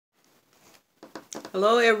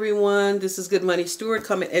Hello everyone, this is Good Money Stewart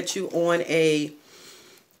coming at you on a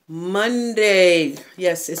Monday.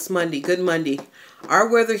 Yes, it's Monday, Good Monday. Our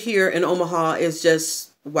weather here in Omaha is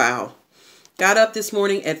just wow. Got up this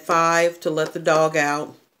morning at 5 to let the dog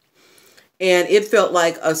out, and it felt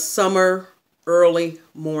like a summer early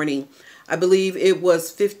morning. I believe it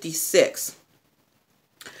was 56.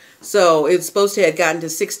 So it's supposed to have gotten to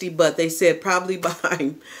 60, but they said probably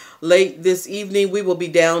by late this evening we will be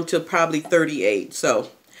down to probably 38.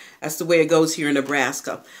 So that's the way it goes here in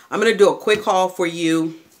Nebraska. I'm going to do a quick haul for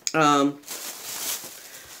you. Nothing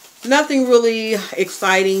really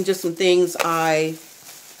exciting, just some things I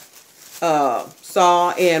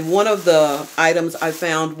saw. And one of the items I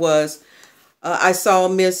found was I saw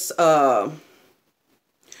Miss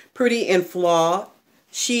Pretty and Flaw.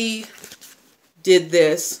 She did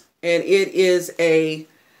this, and it is a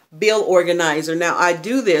bill organizer. Now I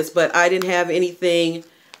do this, but I didn't have anything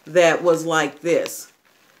that was like this,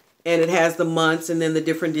 and it has the months and then the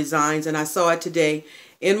different designs, and I saw it today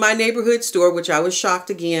in my neighborhood store, which I was shocked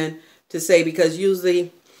again to say, because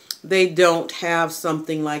usually they don't have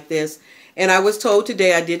something like this. And I was told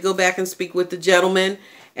today, I did go back and speak with the gentleman,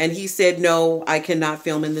 and he said no, I cannot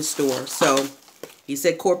film in the store. So he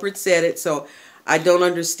said corporate said it, so I don't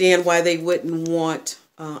understand why they wouldn't want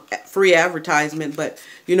free advertisement. But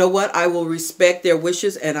you know what? I will respect their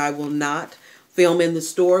wishes, and I will not film in the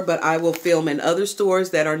store, but I will film in other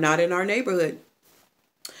stores that are not in our neighborhood.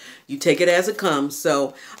 You take it as it comes.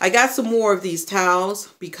 So I got some more of these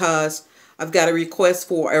towels because I've got a request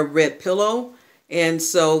for a red pillow. And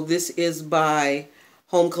so this is by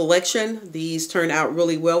Home Collection. These turn out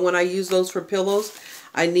really well when I use those for pillows.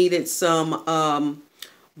 I needed some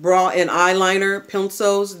brow and eyeliner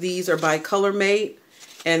pencils. These are by ColorMate,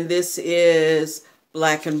 and this is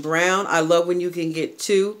black and brown. I love when you can get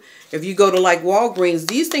two. If you go to like Walgreens,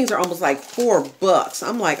 these things are almost like $4.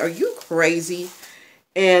 I'm like, are you crazy?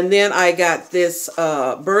 And then I got this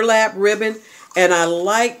burlap ribbon, and I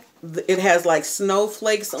like it has like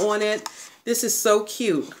snowflakes on it. This is so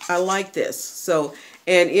cute. I like this. So,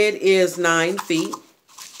 and it is 9 feet,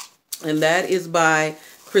 and that is by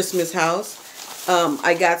Christmas House.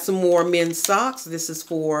 I got some more men's socks. This is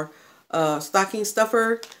for stocking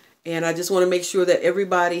stuffer, and I just want to make sure that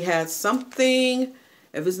everybody has something.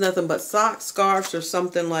 If it's nothing but socks, scarves, or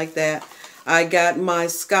something like that. I got my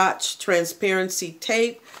Scotch transparency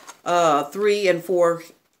tape, 3 and 4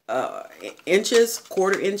 inches,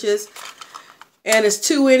 quarter inches. And it's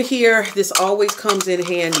 2 in here. This always comes in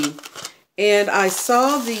handy. And I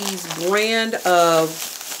saw these brand of,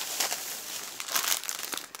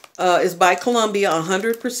 it's by Columbia,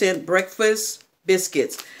 100% breakfast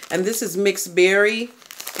biscuits. And this is mixed berry.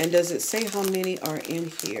 And does it say how many are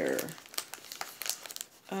in here?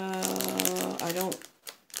 I don't.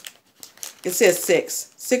 It says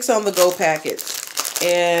 6. 6 on the go packet.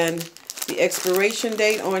 And the expiration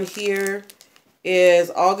date on here is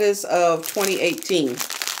August of 2018.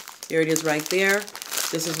 There it is right there.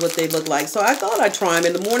 This is what they look like. So I thought I'd try them.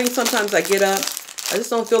 In the morning, sometimes I get up. I just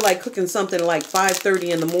don't feel like cooking something like 5:30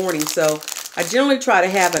 in the morning. So I generally try to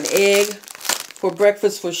have an egg for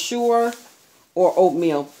breakfast for sure, or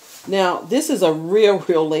oatmeal. Now, this is a real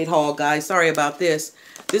late haul, guys. Sorry about this.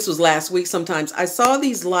 This was last week sometimes. I saw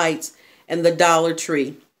these lights in the Dollar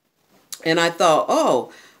Tree, and I thought,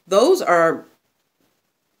 oh, those are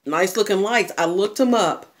nice looking lights. I looked them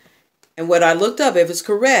up, and what I looked up, if it's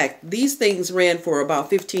correct, these things ran for about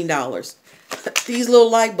 $15. These little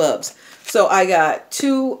light bulbs. So I got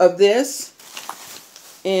 2 of this,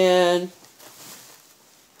 and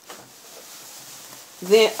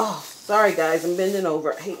then, oh, sorry guys, I'm bending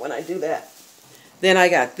over. I hate when I do that. Then I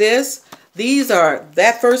got this. These are,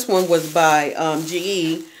 that first one was by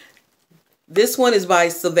GE. This one is by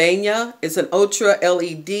Sylvania. It's an Ultra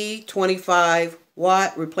LED 25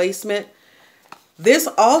 watt replacement. This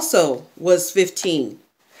also was 15.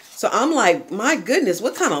 So I'm like, my goodness,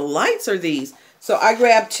 what kind of lights are these? So I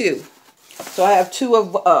grabbed 2. So I have 2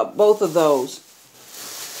 of both of those.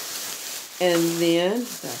 And then,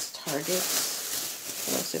 that's Target.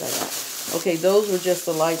 What else did I got? Okay, those were just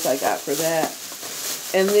the lights I got for that.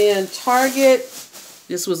 And then Target,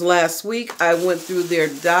 this was last week. I went through their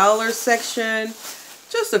dollar section.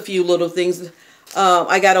 Just a few little things.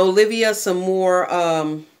 I got Olivia some more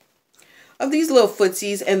of these little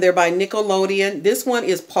footsies, and they're by Nickelodeon. This one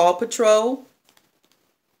is Paw Patrol.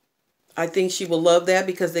 I think she will love that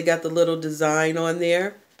because they got the little design on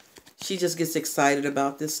there. She just gets excited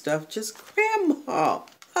about this stuff. Just grandma.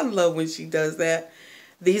 I love when she does that.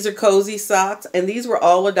 These are cozy socks, and these were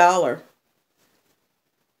all $1.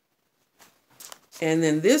 And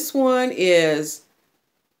then this one is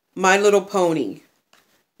My Little Pony.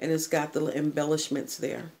 And it's got the embellishments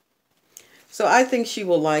there. So I think she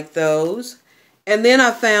will like those. And then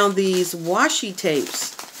I found these washi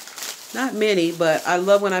tapes. Not many, but I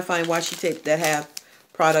love when I find washi tape that have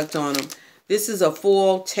product on them. This is a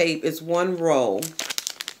full tape. It's one roll.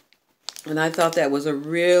 And I thought that was a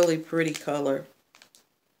really pretty color.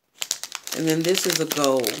 And then this is a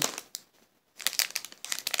gold.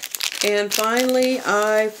 And finally,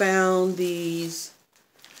 I found these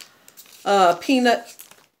peanut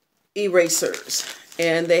erasers.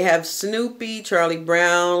 And they have Snoopy, Charlie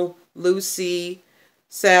Brown, Lucy,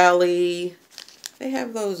 Sally. They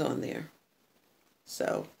have those on there.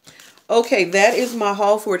 So, okay, that is my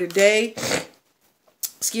haul for today.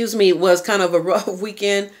 Excuse me, it was kind of a rough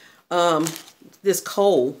weekend. This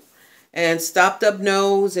cold and stopped up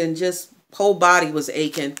nose and just whole body was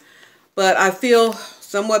aching. But I feel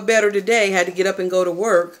somewhat better today. Had to get up and go to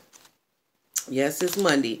work. Yes, it's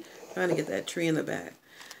Monday. Trying to get that tree in the back.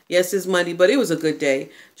 Yes, it's Monday, but it was a good day.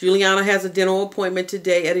 Juliana has a dental appointment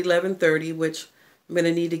today at 11:30, which I'm going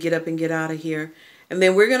to need to get up and get out of here. And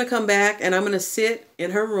then we're going to come back and I'm going to sit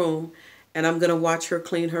in her room and I'm going to watch her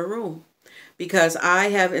clean her room. Because I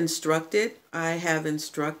have instructed.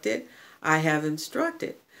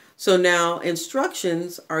 So now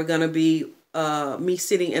instructions are going to be me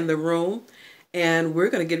sitting in the room. And we're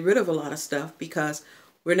going to get rid of a lot of stuff because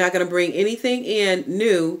we're not going to bring anything in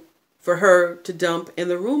new for her to dump in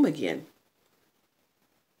the room again.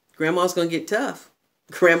 Grandma's going to get tough.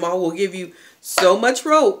 Grandma will give you so much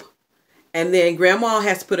rope. And then Grandma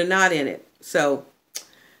has to put a knot in it. So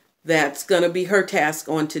that's going to be her task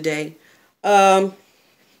on today. What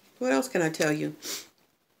else can I tell you?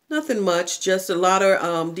 Nothing much. Just a lot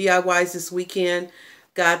of DIYs this weekend.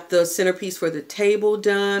 Got the centerpiece for the table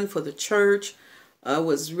done for the church. I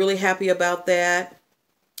was really happy about that.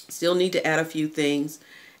 Still need to add a few things.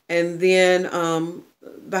 And then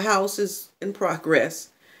the house is in progress.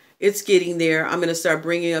 It's getting there. I'm going to start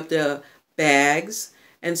bringing up the bags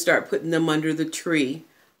and start putting them under the tree.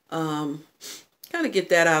 Kind of get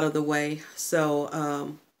that out of the way.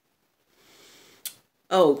 So,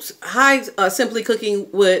 oh, hi, Simply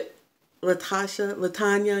Cooking with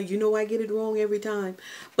Latanya. You know I get it wrong every time.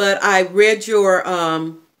 But I read your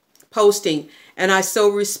posting, and I so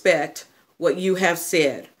respect what you have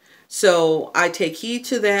said. So I take heed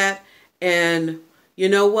to that. And you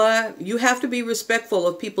know what? You have to be respectful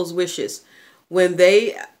of people's wishes. When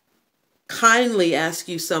they kindly ask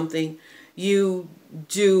you something, you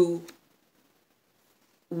do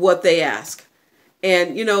what they ask.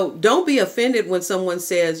 And, you know, don't be offended when someone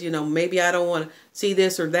says, you know, maybe I don't want to see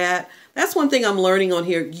this or that. That's one thing I'm learning on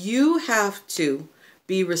here. You have to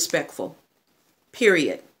be respectful,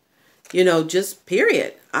 period. You know, just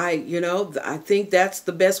period. I think that's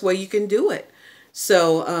the best way you can do it.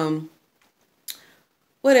 So,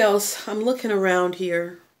 what else? I'm looking around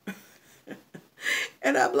here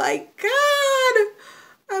and I'm like, God,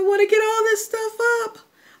 I want to get all this stuff up.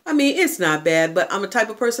 I mean, it's not bad, but I'm a type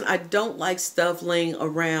of person, I don't like stuff laying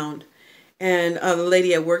around. And the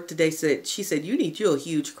lady at work today said, you need you a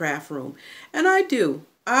huge craft room. And I do.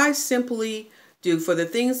 I simply do. For the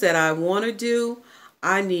things that I want to do,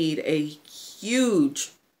 I need a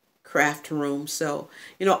huge craft room. So,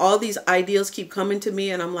 you know, all these ideas keep coming to me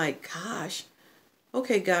and I'm like, gosh,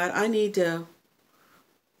 okay, God, I need to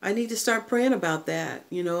start praying about that.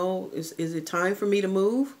 You know, is it time for me to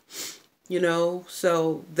move? You know,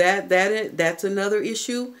 so that's another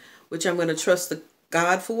issue, which I'm going to trust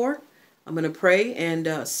God for. I'm going to pray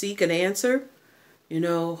and seek an answer. You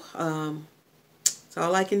know, that's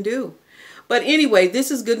all I can do. But anyway,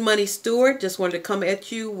 this is Good Money Stewart. Just wanted to come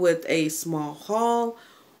at you with a small haul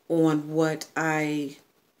on what I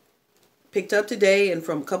picked up today and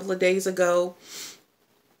from a couple of days ago.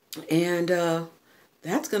 And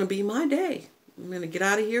that's going to be my day. I'm going to get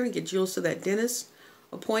out of here and get Jules to that dentist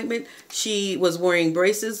appointment. She was wearing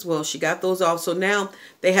braces. Well, she got those off. So now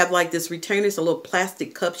they have like this retainer. It's a little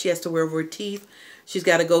plastic cup she has to wear over her teeth. She's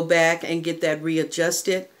got to go back and get that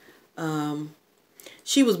readjusted.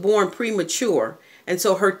 She was born premature. And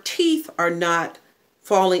so her teeth are not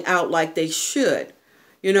falling out like they should.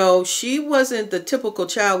 You know, she wasn't the typical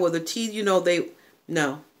child where the teeth, you know,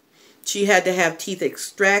 no. She had to have teeth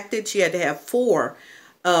extracted. She had to have 4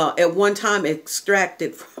 at one time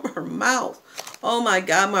extracted from her mouth. Oh my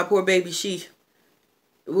God, my poor baby,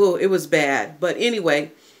 it was bad. But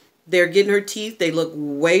anyway, they're getting her teeth. They look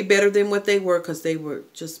way better than what they were because they were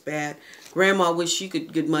just bad. Grandma wished she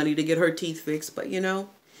could get money to get her teeth fixed. But, you know,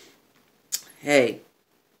 hey,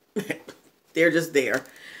 they're just there.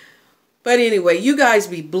 But anyway, you guys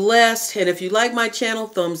be blessed. And if you like my channel,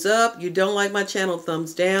 thumbs up. You don't like my channel,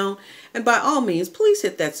 thumbs down. And by all means, please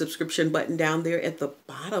hit that subscription button down there at the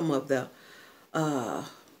bottom of the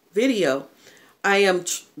video. I am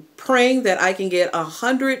praying that I can get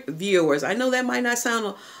 100 viewers. I know that might not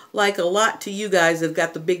sound like a lot to you guys that have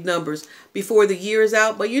got the big numbers before the year is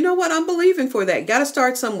out. But you know what? I'm believing for that. Got to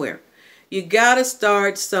start somewhere. You got to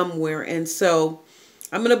start somewhere. And so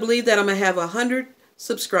I'm going to believe that I'm going to have 100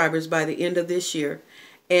 subscribers by the end of this year.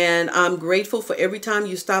 And I'm grateful for every time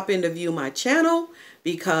you stop in to view my channel,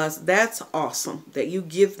 because that's awesome that you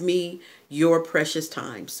give me your precious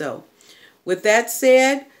time. So with that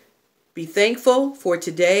said, be thankful for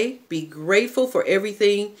today. Be grateful for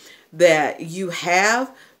everything that you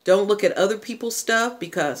have. Don't look at other people's stuff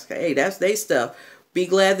because, hey, that's their stuff. Be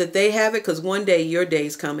glad that they have it, because one day your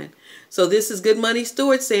day's coming. So this is Good Money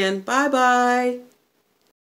Stewart saying bye-bye.